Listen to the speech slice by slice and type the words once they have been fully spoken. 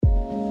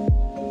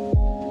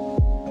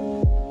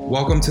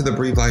Welcome to the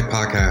Breathe Life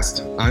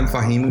podcast. I'm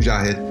Fahim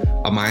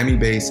Mujahid, a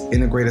Miami-based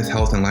integrative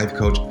health and life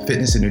coach,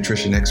 fitness and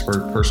nutrition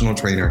expert, personal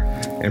trainer,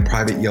 and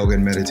private yoga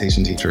and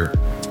meditation teacher.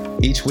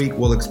 Each week,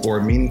 we'll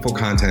explore meaningful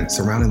content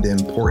surrounding the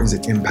importance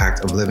and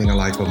impact of living a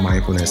life of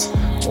mindfulness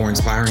or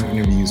inspiring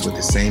interviews with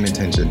the same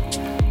intention.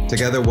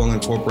 Together, we'll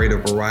incorporate a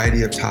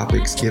variety of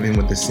topics given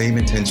with the same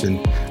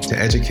intention to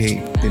educate,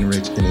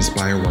 enrich, and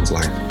inspire one's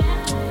life.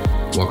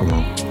 Welcome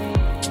home.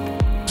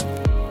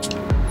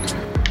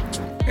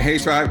 Hey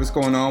tribe, what's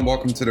going on?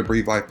 Welcome to the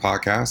Breathe Life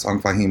podcast.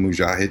 I'm Fahim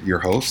Mujahid, your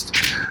host.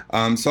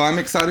 So I'm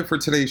excited for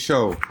today's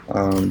show,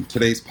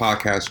 today's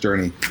podcast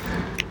journey.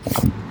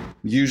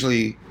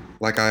 Usually,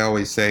 like I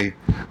always say,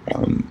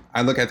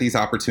 I look at these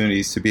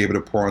opportunities to be able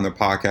to pour on the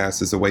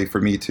podcast as a way for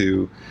me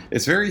to,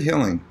 it's very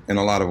healing in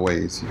a lot of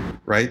ways,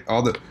 right?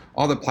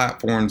 All the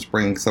platforms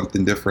bring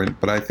something different,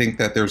 but I think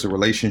that there's a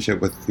relationship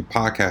with the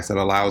podcast that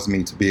allows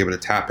me to be able to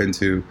tap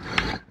into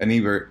an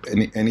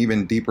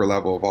even deeper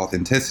level of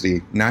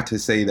authenticity. Not to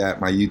say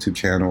that my YouTube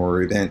channel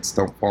or events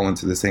don't fall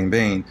into the same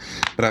vein,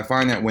 but I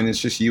find that when it's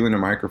just you and a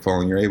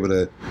microphone, you're able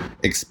to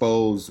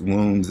expose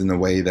wounds in the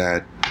way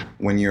that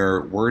when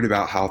you're worried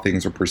about how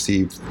things are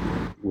perceived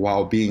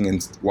while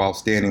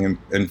standing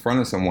in front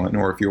of someone,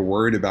 or if you're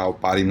worried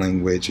about body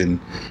language and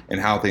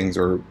how things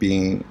are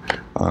being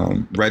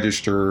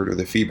registered, or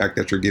the feedback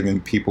that you're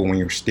giving people when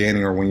you're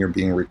standing or when you're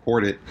being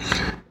recorded,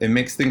 it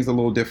makes things a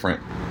little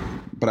different.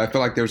 But I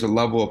feel like there's a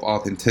level of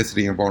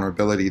authenticity and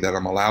vulnerability that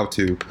I'm allowed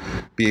to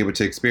be able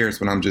to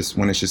experience when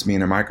it's just me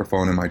and a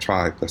microphone and my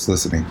tribe that's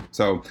listening.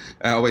 So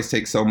I always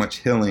take so much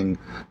healing,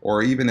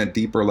 or even a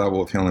deeper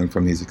level of healing,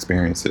 from these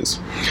experiences.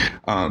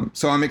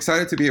 So I'm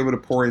excited to be able to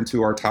pour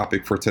into our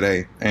topic for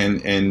today,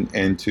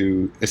 and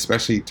to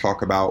especially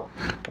talk about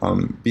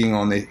being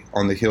on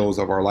the heels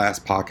of our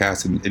last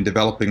podcast and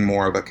developing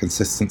more of a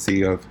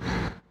consistency of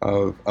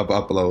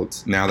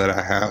uploads now that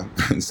I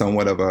have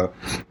somewhat of a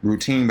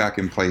routine back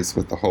in place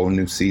with the whole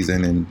new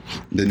season and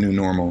the new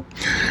normal.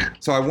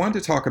 So I wanted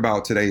to talk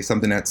about today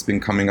something that's been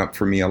coming up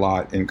for me a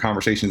lot in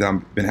conversations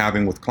I've been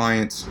having with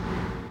clients,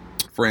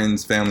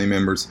 friends, family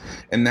members,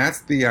 and that's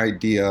the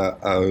idea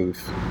of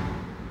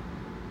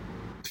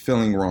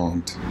feeling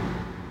wronged.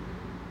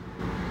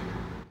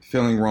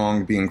 Feeling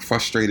wrong, being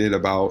frustrated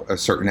about a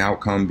certain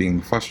outcome,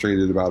 being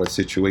frustrated about a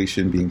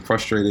situation, being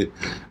frustrated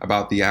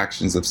about the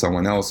actions of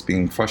someone else,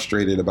 being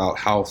frustrated about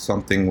how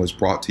something was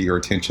brought to your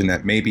attention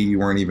that maybe you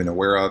weren't even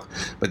aware of,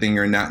 but then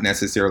you're not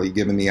necessarily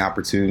given the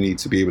opportunity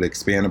to be able to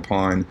expand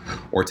upon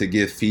or to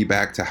give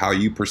feedback to how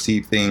you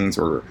perceive things,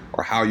 or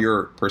how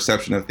your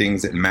perception of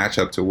things didn't match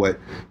up to what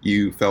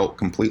you felt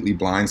completely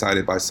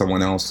blindsided by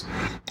someone else.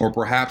 Or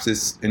perhaps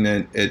it's in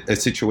a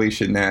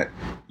situation that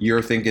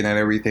you're thinking that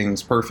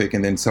everything's perfect,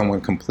 and then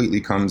someone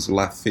completely comes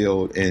left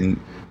field and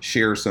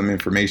shares some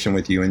information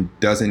with you and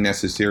doesn't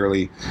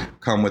necessarily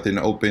come with an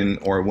open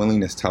or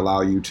willingness to allow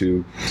you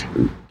to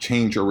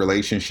change your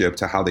relationship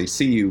to how they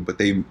see you, but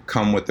they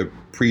come with a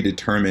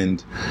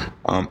predetermined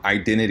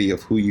identity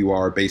of who you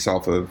are based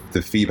off of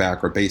the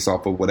feedback or based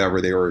off of whatever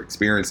they were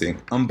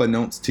experiencing,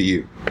 unbeknownst to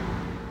you.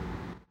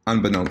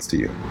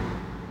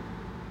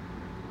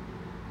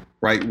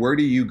 Right? Where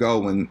do you go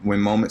when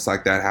moments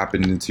like that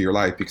happen into your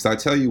life? Because I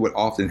tell you what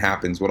often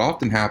happens,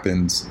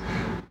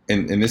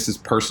 and this is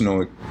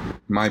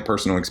my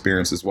personal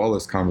experience as well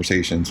as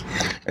conversations,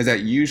 is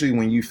that usually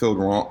when we feel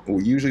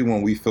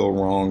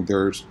wrong,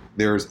 there's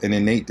an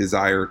innate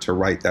desire to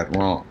right that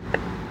wrong.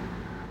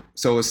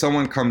 So if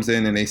someone comes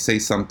in and they say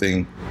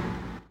something,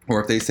 or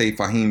if they say,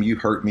 Fahim, you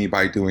hurt me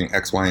by doing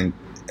X, Y,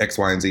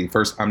 and Z.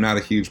 First, I'm not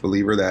a huge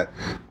believer that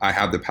I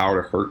have the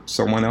power to hurt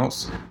someone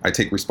else. I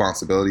take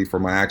responsibility for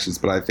my actions,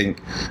 but I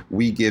think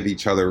we give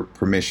each other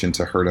permission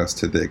to hurt us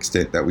to the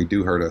extent that we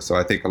do hurt us. So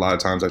I think a lot of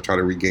times I try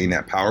to regain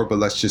that power, but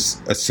let's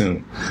just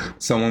assume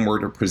someone were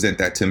to present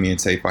that to me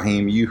and say,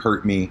 Fahim, you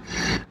hurt me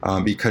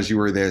because you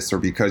were this, or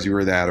because you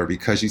were that, or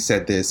because you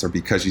said this, or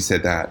because you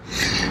said that.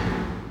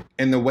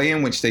 And the way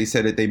in which they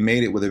said it, they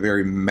made it with a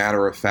very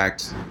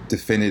matter-of-fact,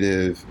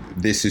 definitive,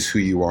 this is who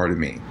you are to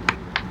me.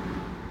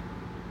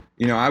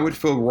 You know, I would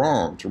feel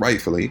wronged,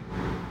 rightfully,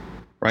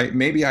 right?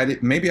 Maybe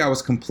I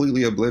was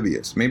completely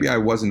oblivious. Maybe I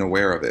wasn't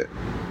aware of it.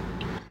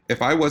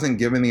 If I wasn't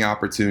given the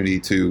opportunity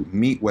to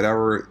meet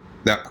whatever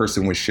that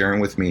person was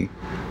sharing with me,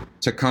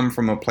 to come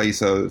from a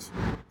place of,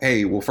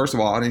 hey, well, first of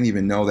all, I didn't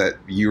even know that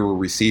you were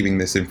receiving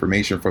this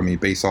information from me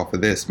based off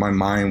of this. My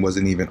mind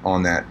wasn't even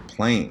on that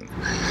plane,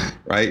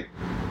 right?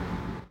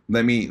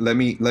 Let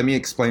me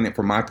explain it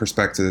from my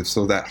perspective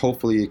so that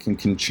hopefully it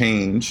can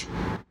change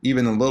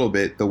even a little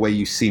bit the way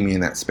you see me in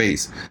that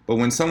space. But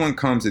when someone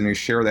comes and they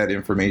share that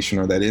information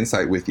or that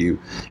insight with you,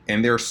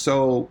 and they're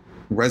so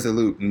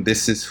resolute and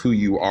this is who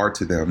you are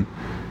to them,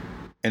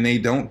 and they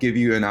don't give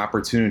you an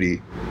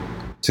opportunity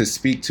to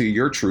speak to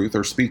your truth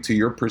or speak to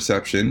your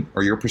perception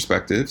or your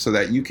perspective so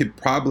that you could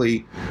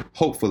probably,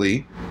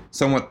 hopefully,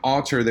 somewhat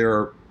alter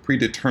their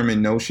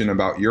predetermined notion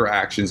about your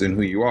actions and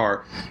who you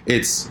are,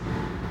 it's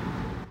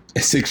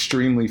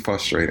extremely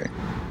frustrating.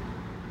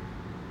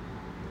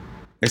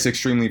 It's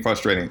extremely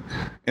frustrating.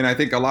 And I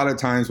think a lot of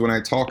times when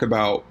I talk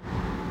about,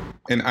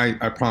 and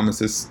I promise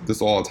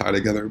this all tie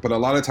together, but a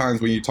lot of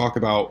times when you talk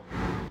about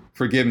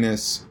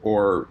forgiveness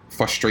or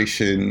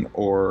frustration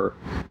or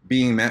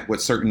being met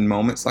with certain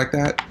moments like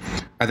that,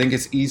 I think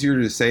it's easier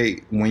to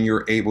say when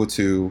you're able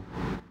to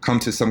come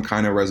to some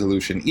kind of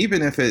resolution,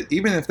 even if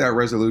that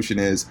resolution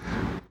is,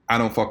 I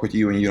don't fuck with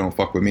you and you don't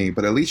fuck with me,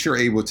 but at least you're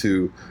able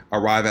to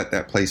arrive at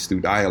that place through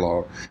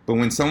dialogue. But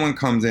when someone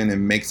comes in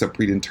and makes a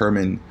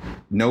predetermined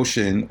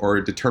notion or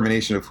a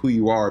determination of who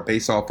you are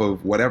based off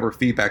of whatever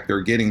feedback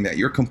they're getting that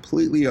you're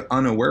completely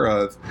unaware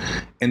of,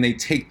 and they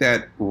take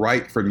that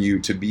right from you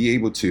to be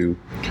able to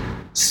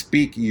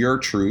speak your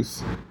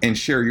truth and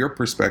share your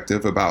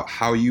perspective about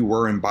how you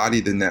were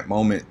embodied in that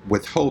moment,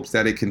 with hopes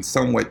that it can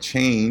somewhat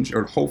change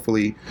or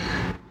hopefully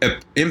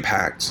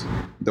impact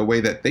the way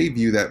that they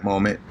view that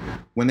moment.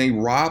 When they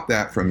rob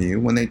that from you,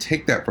 when they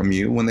take that from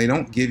you, when they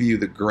don't give you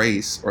the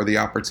grace or the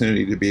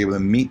opportunity to be able to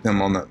meet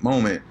them on that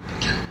moment,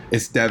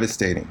 it's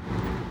devastating.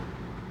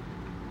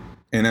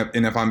 And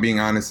if I'm being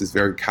honest, it's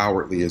very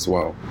cowardly as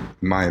well,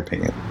 in my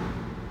opinion.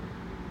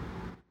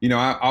 You know,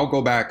 I'll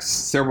go back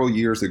several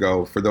years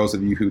ago. For those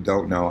of you who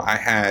don't know, I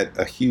had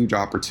a huge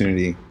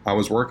opportunity. I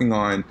was working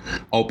on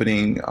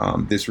opening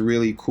this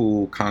really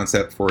cool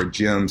concept for a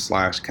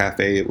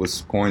gym/cafe. It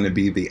was going to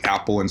be the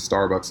Apple and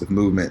Starbucks of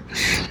movement.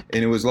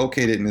 And it was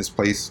located in this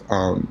place,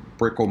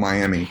 Brickell,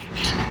 Miami.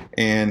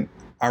 And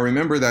I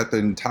remember that the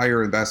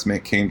entire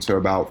investment came to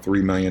about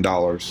 $3 million,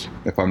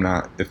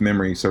 if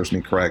memory serves me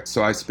correct.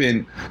 So I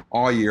spend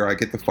all year, I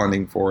get the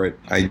funding for it.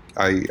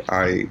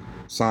 I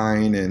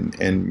sign,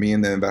 and me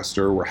and the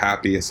investor were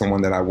happy. As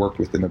someone that I worked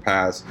with in the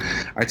past,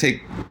 I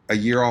take a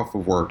year off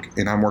of work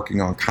and I'm working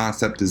on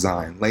concept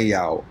design,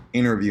 layout,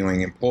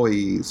 interviewing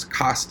employees,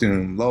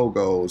 costume,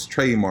 logos,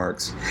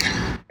 trademarks.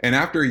 And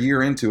after a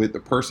year into it, the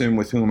person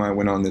with whom I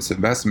went on this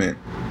investment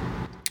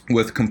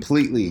was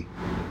completely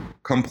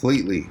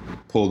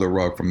pull the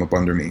rug from up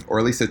under me, or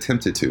at least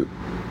attempted to.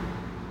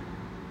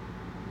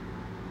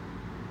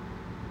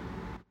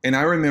 And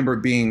I remember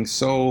being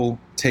so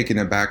taken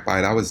aback by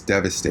it. I was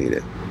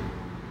devastated.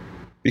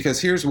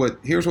 Because here's what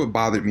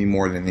bothered me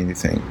more than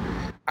anything.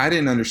 I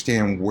didn't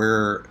understand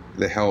where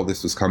the hell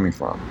this was coming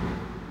from.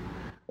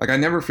 Like, I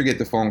never forget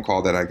the phone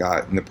call that I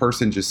got, and the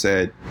person just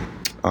said,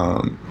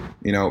 after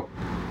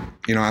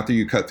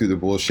you cut through the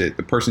bullshit,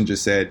 the person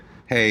just said,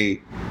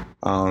 hey,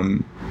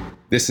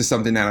 this is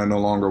something that I no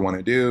longer want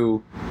to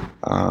do.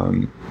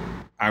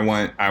 I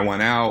want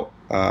out.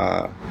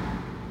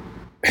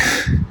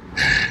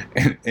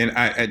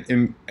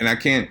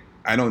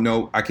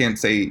 I can't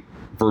say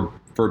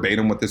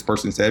verbatim what this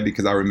person said,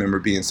 because I remember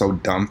being so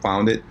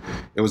dumbfounded.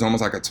 It was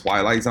almost like a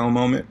Twilight Zone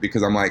moment,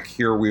 because I'm like,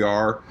 here we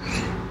are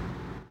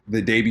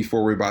the day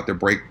before we're about to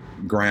break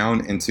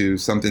ground into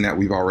something that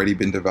we've already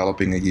been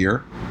developing a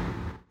year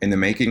in the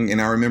making.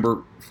 And I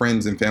remember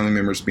friends and family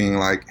members being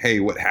like, hey,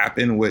 what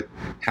happened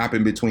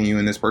between you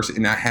and this person?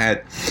 And I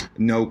had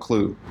no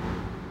clue.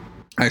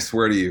 I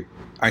swear to you,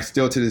 I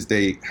still to this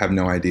day have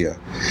no idea.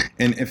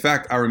 And in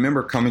fact, I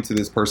remember coming to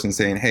this person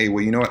saying, hey,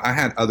 well, you know what? I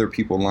had other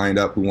people lined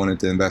up who wanted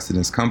to invest in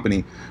this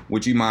company.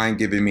 Would you mind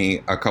giving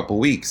me a couple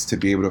weeks to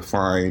be able to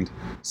find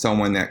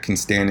someone that can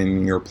stand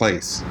in your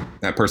place?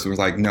 That person was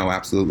like, no,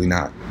 absolutely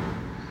not.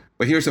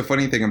 But here's the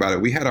funny thing about it.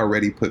 We had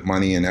already put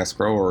money in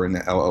escrow, or in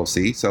the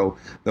LLC. So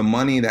the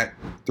money, that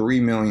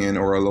 $3 million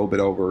or a little bit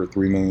over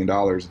 $3 million,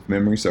 if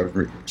memory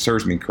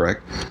serves me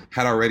correct,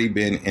 had already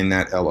been in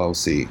that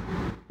LLC,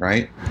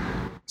 right?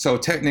 So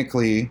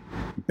technically,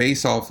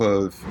 based off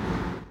of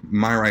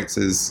my rights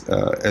as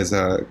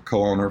a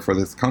co-owner for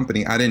this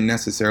company, I didn't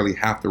necessarily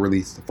have to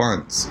release the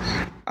funds.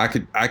 I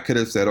could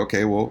have said,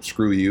 okay, well,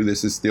 screw you.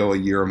 This is still a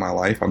year of my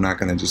life. I'm not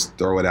going to just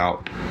throw it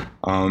out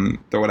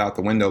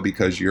the window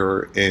because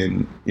you're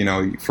in,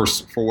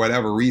 for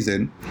whatever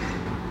reason,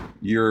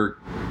 you're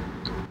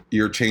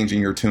changing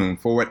your tune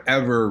for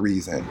whatever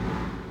reason.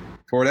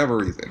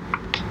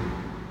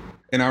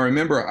 And I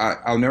remember,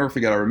 I'll never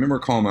forget, I remember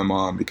calling my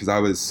mom, because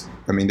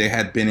they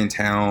had been in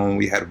town,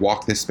 we had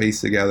walked this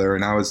space together,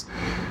 and I was,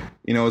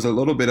 it was a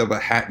little bit of a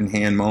hat in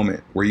hand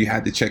moment where you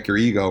had to check your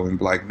ego and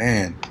be like,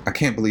 man, I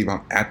can't believe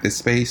I'm at this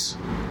space.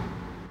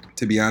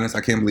 To be honest,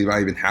 I can't believe I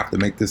even have to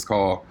make this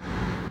call.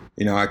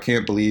 I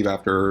can't believe,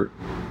 after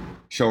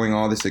showing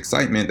all this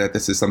excitement, that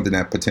this is something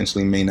that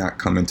potentially may not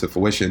come into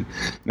fruition.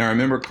 And I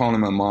remember calling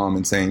my mom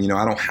and saying,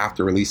 I don't have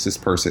to release this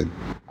person.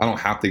 I don't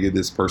have to give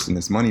this person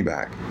this money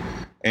back.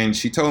 And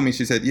she told me,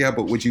 she said, yeah,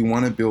 but would you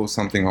want to build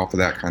something off of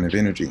that kind of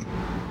energy?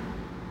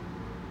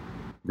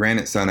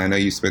 Granted, son, I know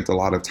you spent a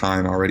lot of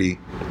time already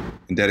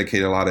and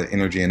dedicated a lot of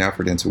energy and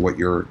effort into what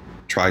you're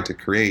trying to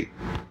create,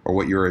 or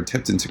what you're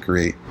attempting to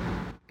create.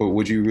 But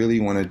would you really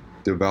want to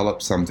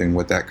develop something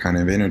with that kind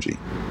of energy?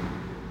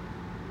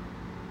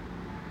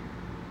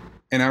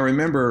 And I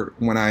remember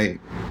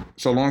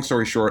so long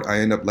story short, I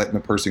ended up letting the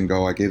person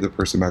go. I gave the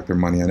person back their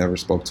money. I never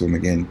spoke to them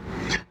again.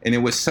 And it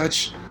was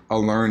such a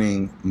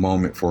learning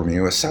moment for me.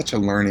 It was such a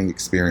learning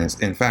experience.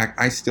 In fact,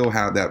 I still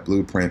have that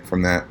blueprint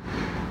from that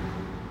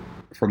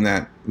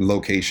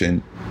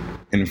location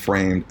and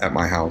framed at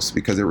my house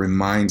because it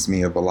reminds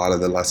me of a lot of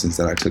the lessons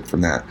that I took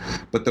from that.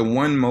 But the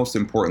one most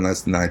important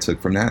lesson that I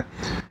took from that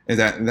is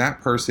that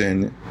that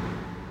person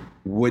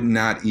would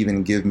not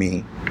even give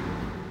me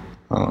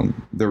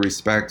the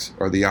respect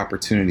or the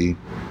opportunity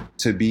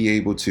to be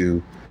able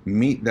to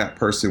meet that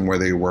person where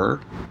they were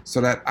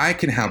so that I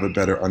can have a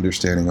better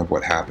understanding of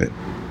what happened.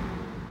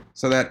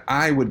 So that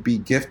I would be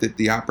gifted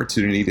the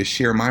opportunity to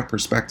share my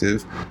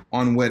perspective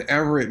on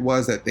whatever it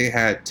was that they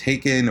had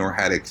taken or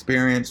had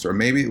experienced, or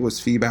maybe it was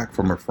feedback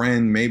from a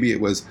friend, maybe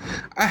it was,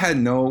 I had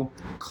no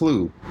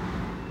clue.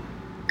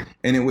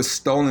 And it was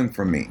stolen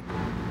from me.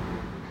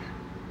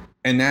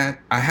 And that,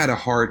 I had a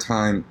hard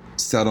time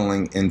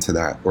settling into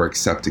that or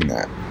accepting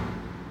that.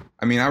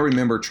 I mean, I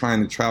remember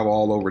trying to travel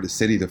all over the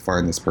city to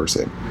find this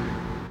person.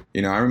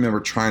 You know, I remember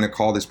trying to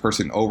call this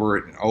person over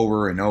and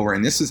over and over.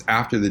 And this is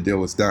after the deal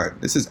was done.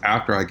 This is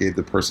after I gave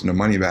the person the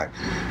money back.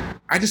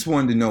 I just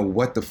wanted to know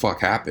what the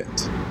fuck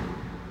happened.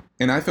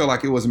 And I felt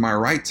like it was my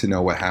right to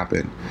know what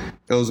happened.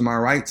 It was my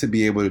right to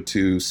be able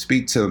to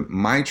speak to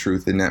my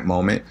truth in that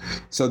moment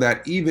so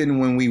that even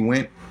when we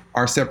went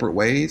our separate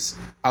ways,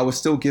 I was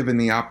still given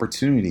the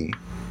opportunity,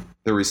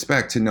 the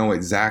respect to know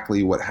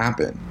exactly what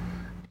happened,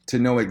 to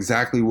know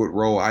exactly what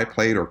role I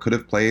played or could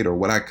have played or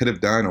what I could have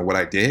done or what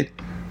I did.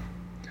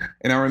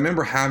 And I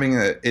remember having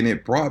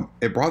it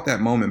brought that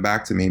moment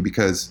back to me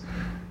because,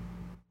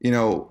 you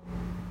know,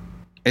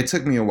 it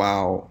took me a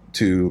while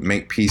to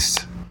make peace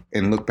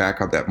and look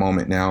back at that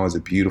moment now as a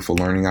beautiful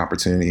learning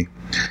opportunity.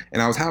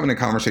 And I was having a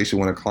conversation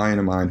with a client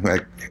of mine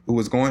who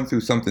was going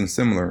through something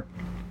similar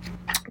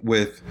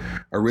with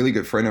a really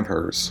good friend of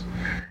hers.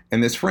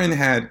 And this friend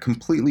had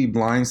completely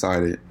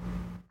blindsided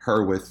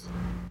her with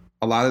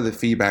a lot of the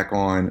feedback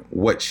on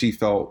what she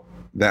felt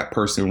that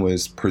person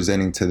was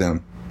presenting to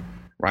them,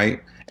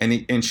 right?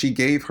 And she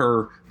gave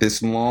her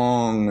this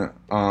long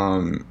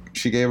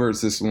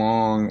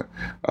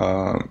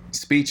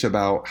speech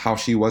about how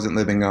she wasn't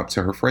living up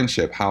to her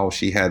friendship, how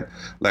she had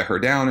let her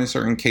down in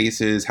certain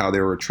cases, how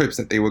there were trips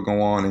that they would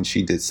go on and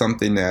she did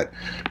something that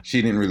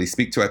she didn't really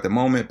speak to at the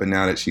moment, but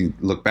now that she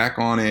looked back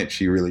on it,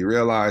 she really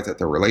realized that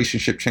the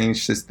relationship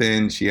changed since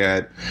then. They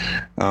had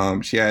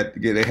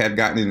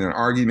gotten in an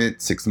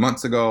argument 6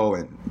 months ago,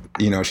 and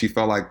you know, she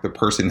felt like the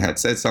person had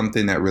said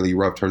something that really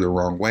rubbed her the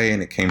wrong way,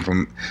 and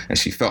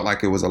she felt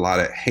like it was a lot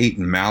of hate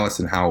and malice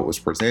in how it was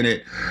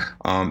presented.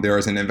 There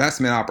was an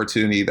investment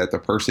opportunity that the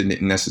person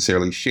didn't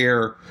necessarily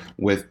share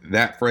with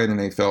that friend, and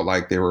they felt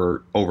like they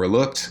were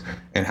overlooked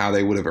and how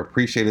they would have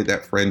appreciated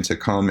that friend to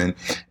come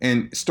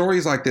and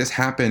stories like this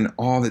happen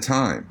all the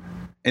time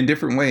in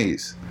different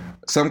ways.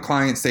 Some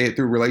clients say it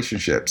through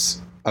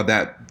relationships of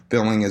that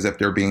feeling as if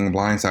they're being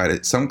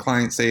blindsided. Some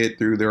clients say it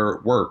through their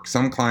work.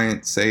 Some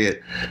clients say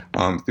it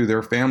through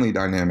their family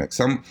dynamics.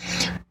 And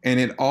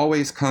it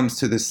always comes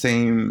to the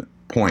same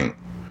point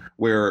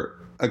where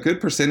a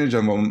good percentage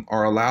of them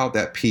are allowed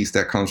that peace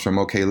that comes from,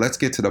 okay, let's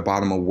get to the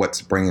bottom of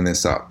what's bringing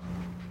this up.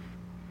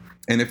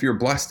 And if you're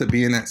blessed to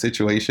be in that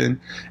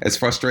situation, as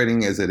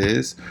frustrating as it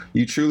is,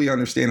 you truly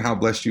understand how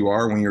blessed you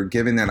are when you're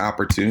given that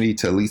opportunity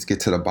to at least get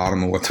to the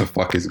bottom of what the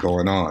fuck is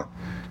going on.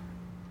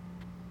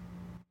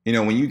 You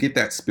know, when you get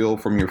that spill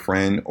from your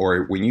friend,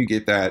 or when you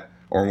get that,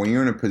 or when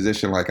you're in a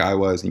position like I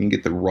was and you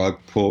get the rug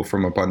pulled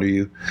from up under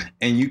you,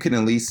 and you can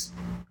at least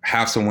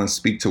have someone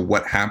speak to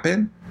what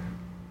happened,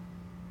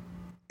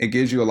 it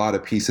gives you a lot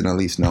of peace in at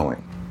least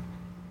knowing.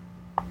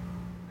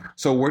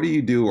 So what do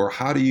you do, or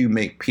how do you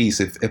make peace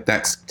if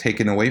that's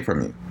taken away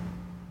from you?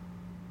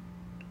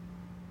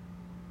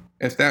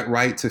 If that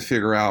right to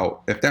figure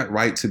out, if that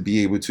right to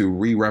be able to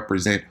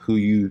re-represent who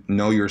you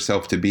know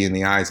yourself to be in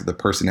the eyes of the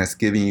person that's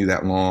giving you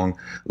that long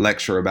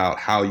lecture about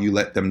how you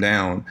let them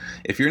down,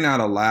 if you're not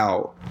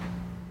allowed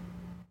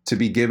to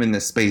be given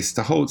the space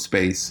to hold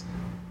space,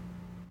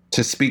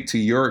 to speak to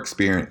your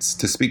experience,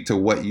 to speak to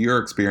what you're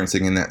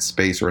experiencing in that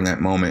space or in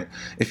that moment,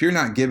 if you're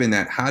not given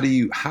that, how do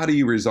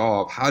you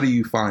resolve, how do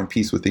you find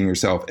peace within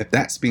yourself if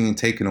that's being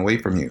taken away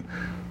from you?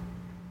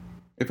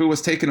 If it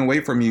was taken away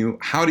from you,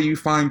 how do you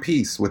find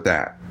peace with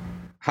that?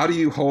 How do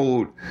you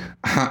hold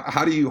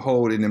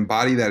and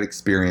embody that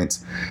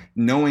experience,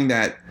 knowing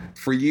that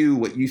for you,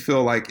 what you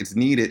feel like is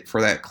needed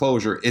for that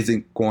closure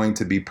isn't going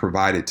to be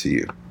provided to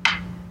you?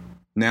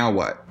 Now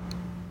what?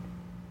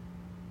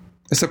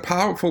 It's a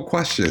powerful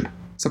question.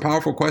 It's a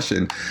powerful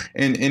question.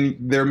 And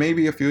there may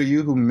be a few of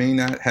you who may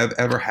not have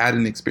ever had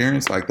an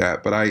experience like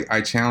that, but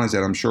I challenge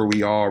that. I'm sure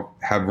we all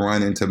have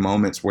run into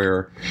moments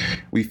where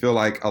we feel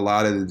like a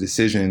lot of the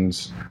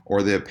decisions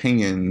or the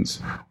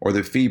opinions or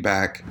the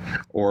feedback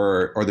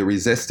or the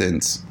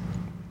resistance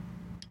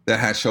that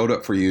has showed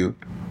up for you,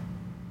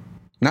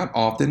 not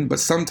often,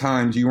 but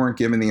sometimes you weren't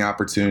given the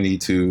opportunity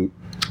to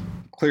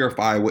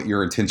clarify what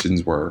your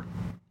intentions were,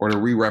 or to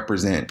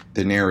re-represent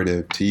the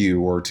narrative to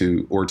you, or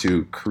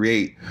to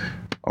create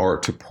or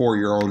to pour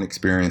your own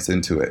experience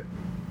into it.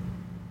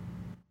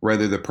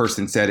 whether the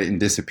person said it and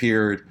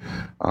disappeared,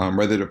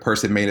 whether the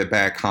person made a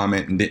bad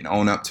comment and didn't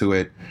own up to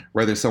it,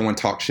 whether someone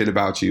talked shit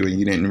about you and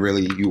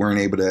you weren't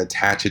able to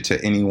attach it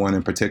to anyone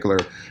in particular,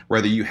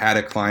 whether you had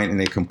a client and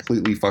they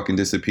completely fucking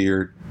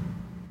disappeared,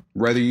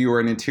 whether you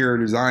were an interior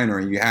designer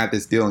and you had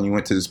this deal and you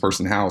went to this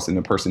person's house and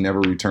the person never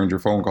returned your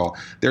phone call.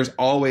 There's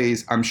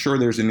always, I'm sure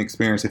there's an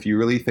experience, if you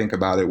really think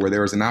about it, where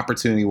there was an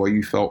opportunity where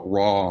you felt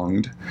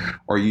wronged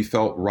or you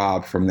felt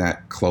robbed from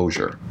that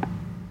closure.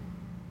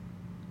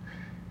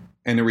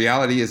 And the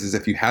reality is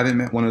if you haven't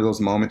met one of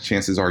those moments,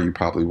 chances are you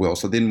probably will.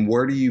 So then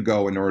where do you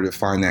go in order to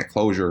find that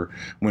closure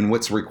when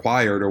what's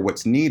required or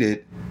what's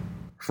needed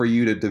for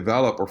you to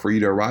develop or for you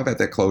to arrive at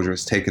that closure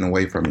is taken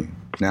away from you?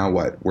 Now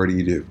what? Where do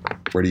you do?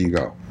 Where do you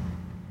go?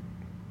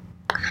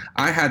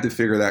 I had to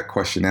figure that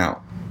question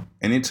out.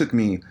 And it took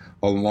me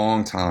a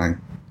long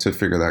time to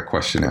figure that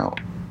question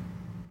out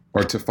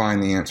or to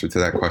find the answer to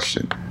that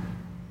question.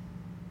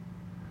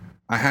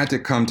 I had to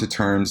come to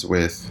terms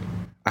with,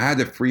 I had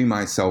to free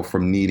myself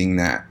from needing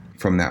that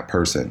from that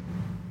person.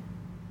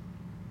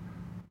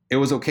 It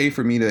was okay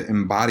for me to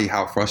embody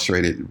how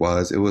frustrated it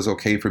was. It was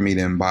okay for me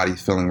to embody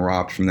feeling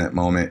robbed from that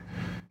moment,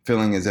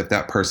 feeling as if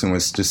that person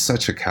was just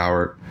such a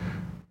coward,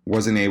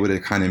 wasn't able to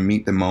kind of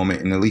meet the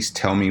moment and at least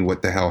tell me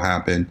what the hell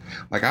happened.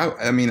 Like,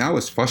 I mean, I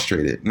was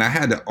frustrated and I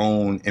had to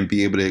own and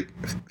be able to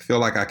feel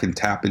like I can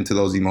tap into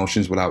those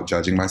emotions without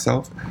judging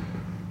myself.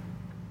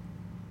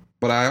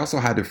 But I also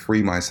had to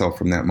free myself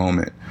from that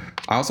moment.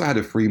 I also had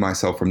to free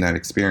myself from that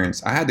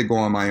experience. I had to go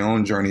on my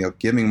own journey of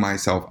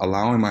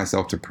allowing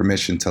myself to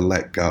permission to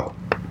let go.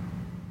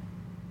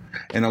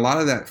 And a lot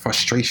of that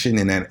frustration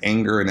and that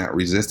anger and that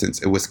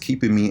resistance, it was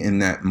keeping me in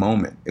that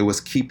moment. It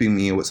was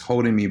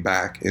holding me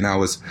back. And I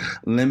was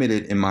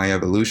limited in my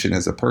evolution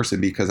as a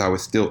person because I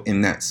was still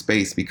in that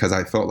space because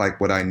I felt like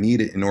what I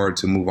needed in order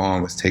to move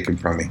on was taken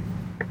from me.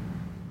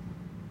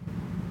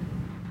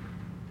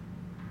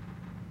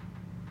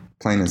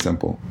 Plain and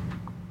simple.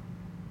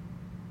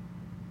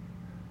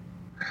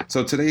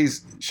 So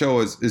today's show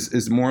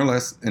is more or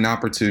less an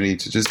opportunity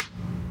to just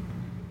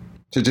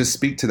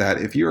speak to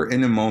that. If you're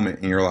in a moment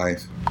in your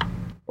life,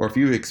 or if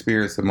you've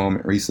experienced a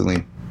moment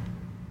recently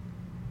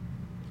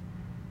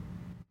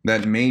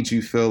that made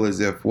you feel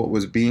as if what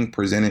was being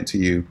presented to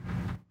you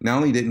not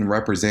only didn't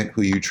represent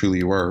who you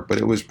truly were, but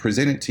it was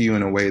presented to you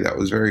in a way that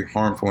was very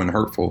harmful and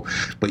hurtful,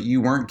 but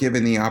you weren't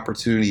given the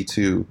opportunity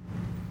to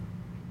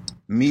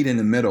meet in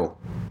the middle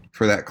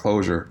for that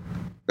closure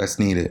that's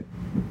needed,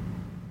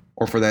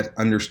 or for that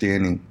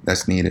understanding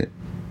that's needed.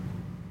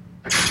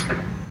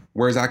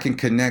 Whereas I can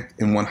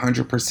connect and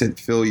 100%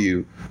 feel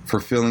you for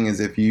feeling as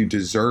if you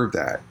deserve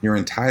that. You're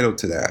entitled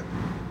to that.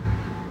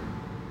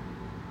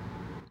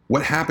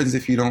 What happens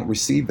if you don't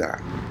receive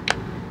that?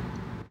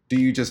 Do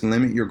you just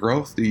limit your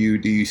growth? Do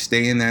you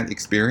stay in that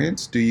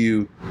experience? Do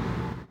you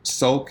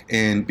soak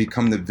and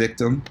become the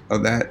victim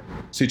of that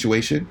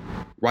situation?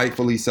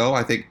 Rightfully so.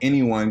 I think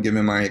anyone,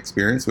 given my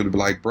experience, would be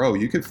like, bro,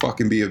 you could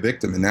fucking be a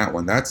victim in that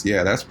one. That's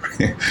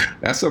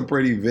some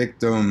pretty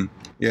victim.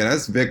 Yeah,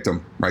 that's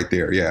victim right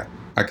there. Yeah,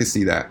 I can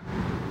see that.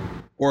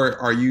 Or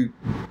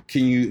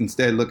can you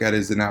instead look at it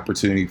as an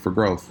opportunity for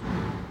growth?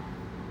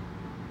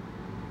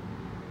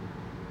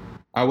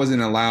 I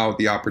wasn't allowed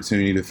the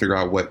opportunity to figure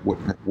out what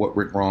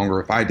went wrong or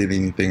if I did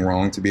anything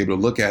wrong, to be able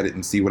to look at it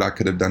and see what I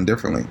could have done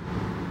differently.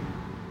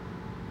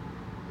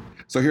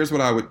 So here's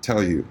what I would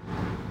tell you.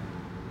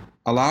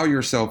 Allow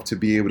yourself to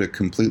be able to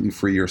completely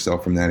free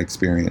yourself from that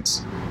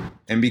experience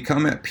and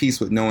become at peace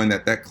with knowing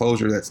that that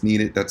closure that's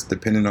needed, that's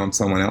dependent on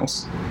someone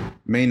else,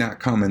 may not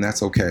come, and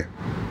that's okay.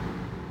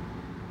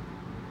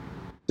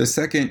 The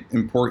second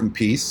important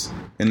piece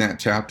in that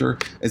chapter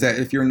is that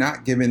if you're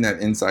not given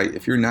that insight,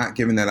 if you're not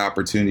given that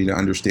opportunity to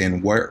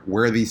understand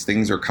where these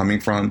things are coming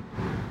from,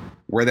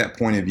 where that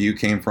point of view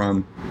came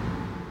from,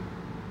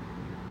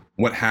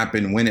 what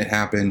happened, when it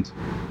happened,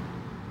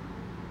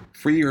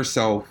 free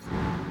yourself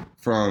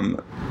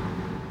from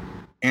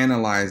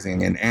analyzing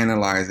that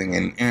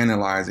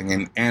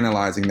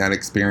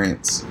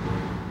experience,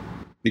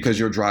 because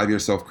you'll drive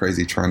yourself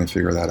crazy trying to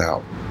figure that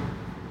out.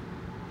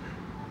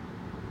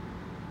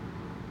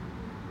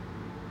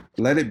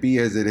 Let it be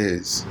as it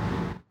is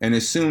and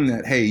assume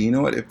that, hey, you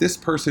know what, if this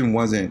person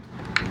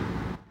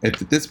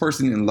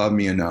didn't love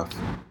me enough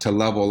to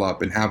level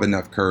up and have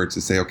enough courage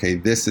to say, okay,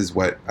 this is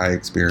what I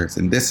experienced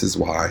and this is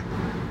why,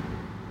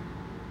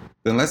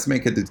 then let's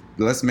make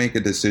a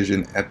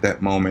decision at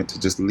that moment to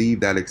just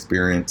leave that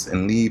experience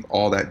and leave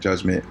all that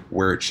judgment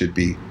where it should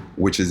be,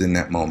 which is in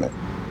that moment.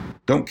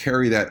 Don't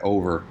carry that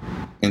over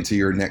into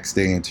your next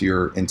day,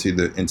 into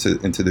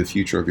the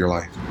future of your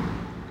life.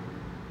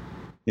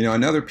 You know,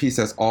 another piece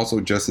that's also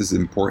just as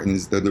important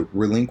is the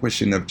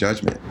relinquishing of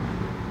judgment.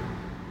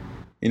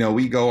 You know,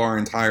 we go our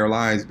entire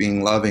lives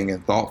being loving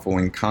and thoughtful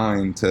and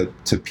kind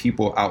to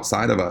people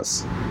outside of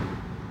us.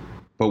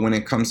 But when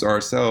it comes to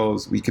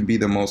ourselves, we can be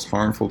the most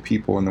harmful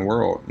people in the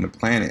world, on the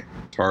planet,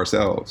 to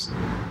ourselves.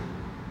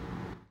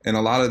 And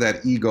a lot of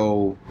that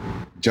ego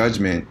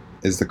judgment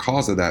is the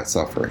cause of that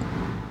suffering.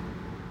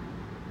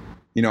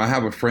 You know, I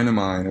have a friend of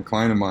mine, a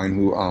client of mine,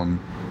 who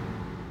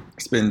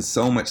spends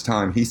so much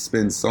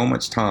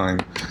time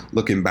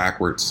looking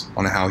backwards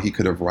on how he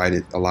could have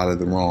righted a lot of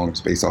the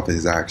wrongs based off of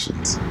his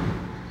actions.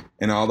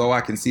 And although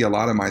I can see a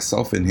lot of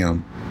myself in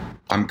him,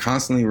 I'm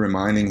constantly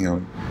reminding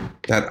him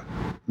that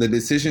the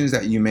decisions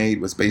that you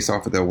made was based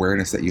off of the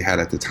awareness that you had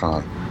at the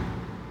time.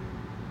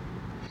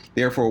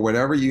 Therefore,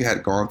 whatever you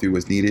had gone through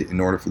was needed in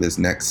order for this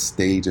next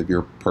stage of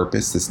your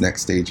purpose, this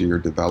next stage of your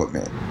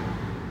development.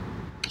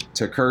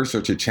 To curse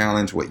or to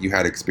challenge what you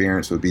had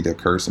experienced would be to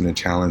curse and to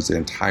challenge the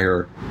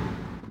entire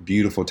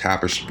beautiful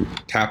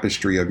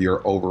tapestry of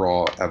your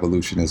overall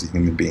evolution as a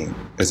human being,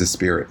 as a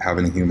spirit,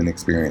 having a human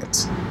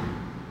experience.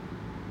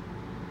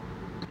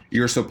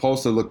 You're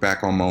supposed to look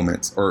back on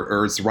moments,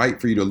 or it's right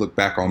for you to look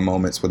back on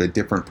moments with a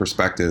different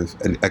perspective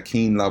and a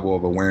keen level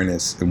of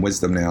awareness and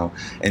wisdom now,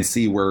 and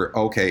see where,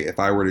 okay, if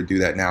I were to do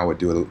that now, I would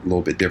do it a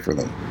little bit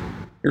differently.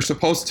 You're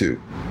supposed to.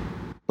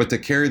 But to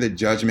carry the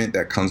judgment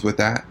that comes with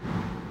that,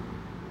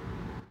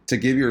 to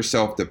give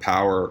yourself the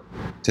power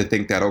to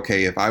think that,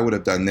 okay, if I would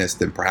have done this,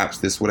 then perhaps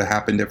this would have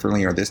happened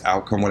differently, or this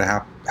outcome would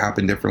have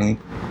happened differently.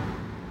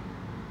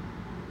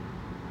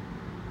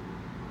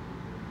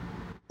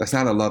 That's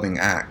not a loving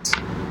act.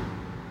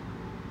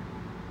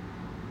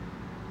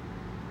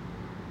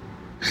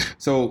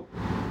 So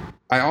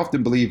I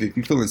often believe if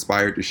you feel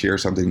inspired to share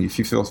something, if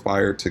you feel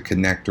inspired to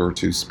connect or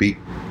to speak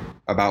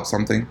about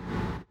something,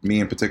 me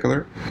in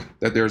particular,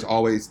 that there's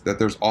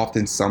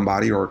often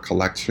somebody or a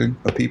collection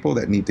of people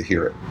that need to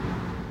hear it.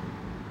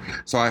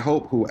 So I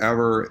hope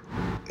whoever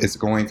is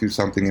going through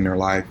something in their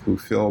life, who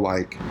feel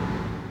like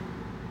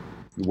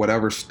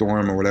whatever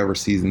storm or whatever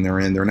season they're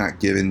in, they're not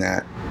given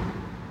that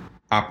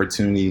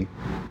opportunity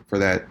for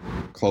that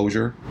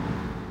closure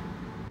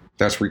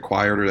that's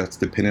required or that's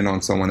dependent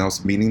on someone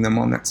else meeting them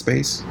on that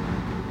space.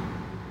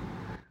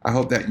 I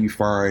hope that you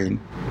find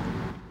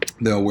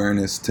the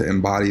awareness to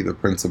embody the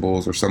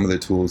principles or some of the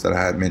tools that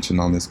I had mentioned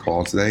on this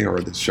call today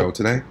or this show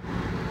today,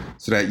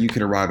 so that you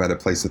can arrive at a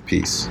place of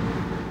peace.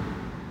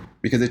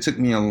 Because it took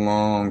me a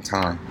long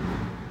time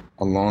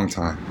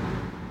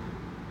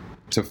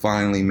to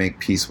finally make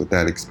peace with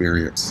that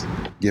experience,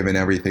 given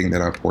everything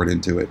that I poured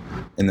into it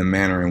and the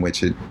manner in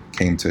which it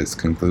came to its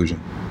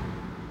conclusion.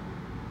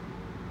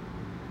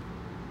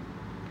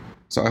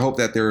 So I hope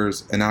that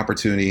there's an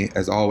opportunity,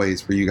 as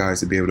always, for you guys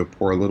to be able to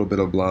pour a little bit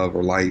of love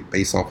or light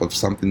based off of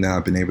something that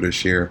I've been able to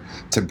share,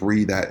 to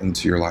breathe that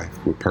into your life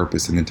with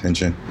purpose and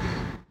intention.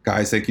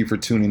 Guys, thank you for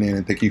tuning in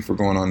and thank you for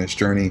going on this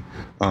journey.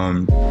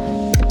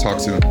 Talk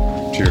soon.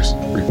 Cheers.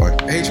 Breathe Life.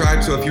 Hey,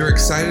 Tribe. So if you're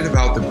excited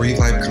about the Breathe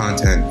Life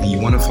content and you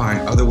want to find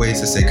other ways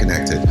to stay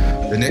connected,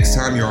 the next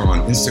time you're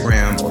on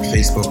Instagram or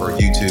Facebook or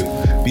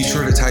YouTube, be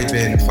sure to type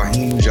in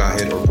Fahim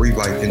Mujahid or Breathe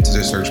Life into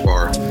the search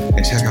bar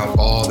and check out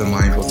all the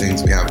mindful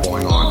things we